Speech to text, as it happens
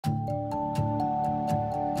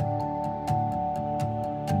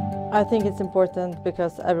I think it's important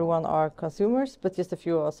because everyone are consumers, but just a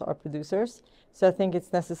few of us are producers. So I think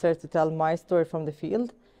it's necessary to tell my story from the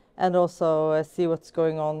field and also see what's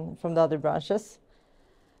going on from the other branches.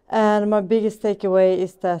 And my biggest takeaway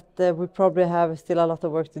is that we probably have still a lot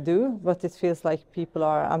of work to do, but it feels like people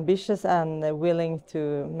are ambitious and willing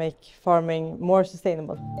to make farming more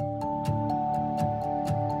sustainable.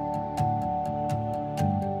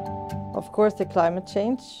 Of course, the climate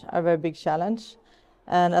change are a very big challenge.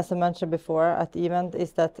 And as I mentioned before at the event,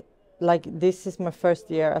 is that this is my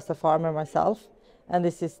first year as a farmer myself. And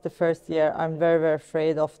this is the first year I'm very, very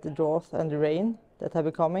afraid of the drought and the rain that have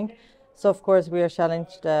been coming. So of course we are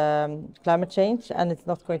challenged climate change, and it's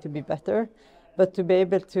not going to be better. But to be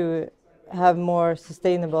able to have more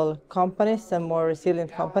sustainable companies and more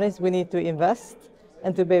resilient companies, we need to invest.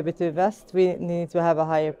 And to be able to invest, we need to have a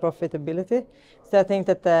higher profitability. So I think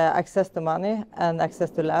that the access to money and access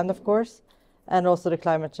to land, of course, and also the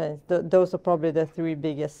climate change, those are probably the three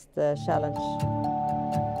biggest challenges.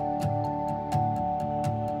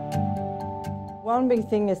 One big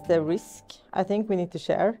thing is the risk I think we need to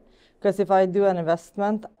share. Because if I do an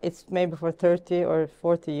investment, it's maybe for 30 or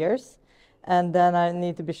 40 years. And then I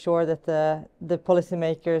need to be sure that the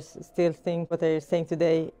policymakers still think what they're saying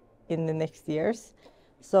today in the next years.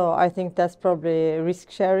 So I think that's probably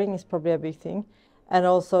risk sharing is probably a big thing. And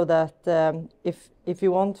also that if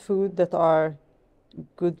you want food that are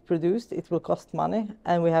good produced, it will cost money,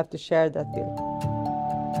 and we have to share that bill.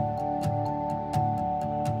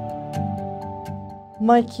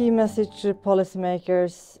 My key message to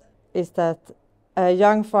policymakers is that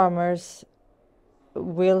young farmers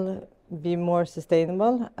will be more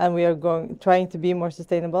sustainable, and we are trying to be more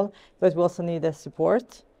sustainable, but we also need the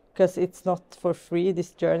support because it's not for free,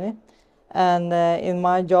 this journey. And in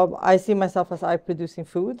my job, I see myself as producing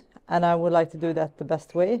food, and I would like to do that the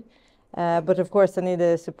best way. But of course, I need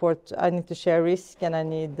the support. I need to share risk, and I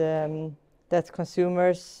need that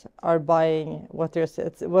consumers are buying what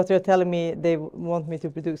they're telling me they want me to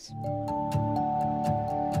produce.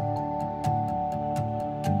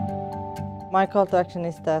 My call to action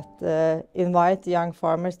is that invite young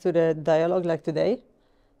farmers to the dialogue like today,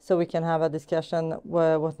 so we can have a discussion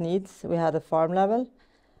what needs we had at farm level,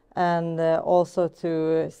 and also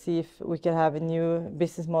to see if we can have new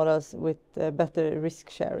business models with better risk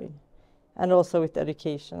sharing, and also with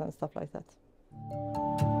education and stuff like that.